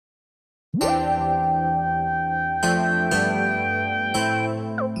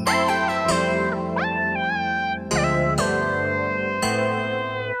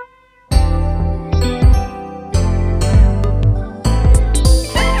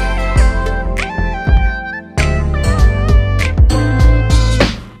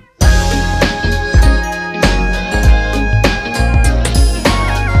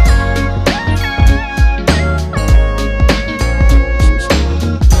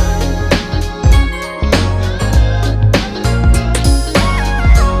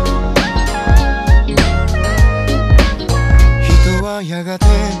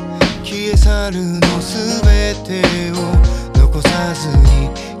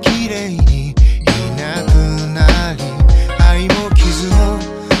麗にいなくなり、愛も傷も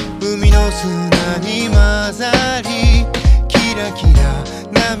海の砂に混ざり、キラキラ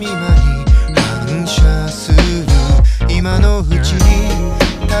波間に反射する今のうちに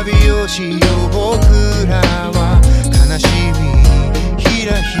旅をしよう。僕らは悲しみひ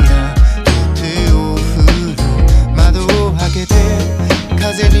らひらと手を振る。窓を開けて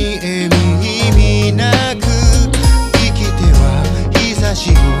風に笑み意味なく、生きては日差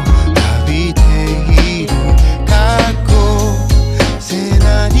しを浴びている。過去背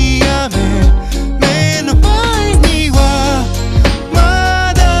なに雨、目の前にはま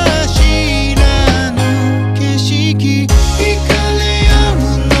だ知らぬ景色。惹かれ合う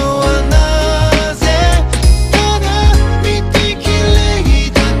のはなぜ、ただ見て綺麗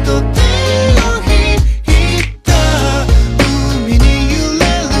だと手を引いた。海に揺れ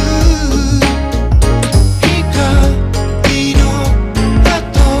る光の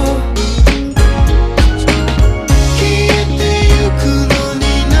跡、消えてゆくのに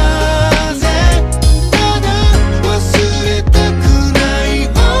なぜ、ただ忘れたくない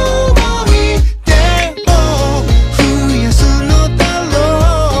思い出を増やすのだろ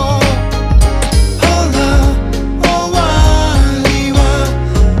う。ほら終わりは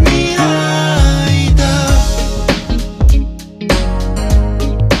未来だ。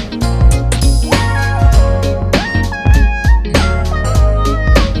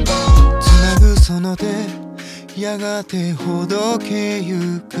つなぐその手、やがてほどけ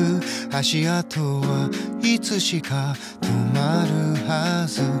ゆく。足跡はいつしか止まるは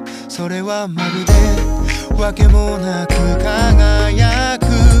ず。それはまるでわけもなく輝く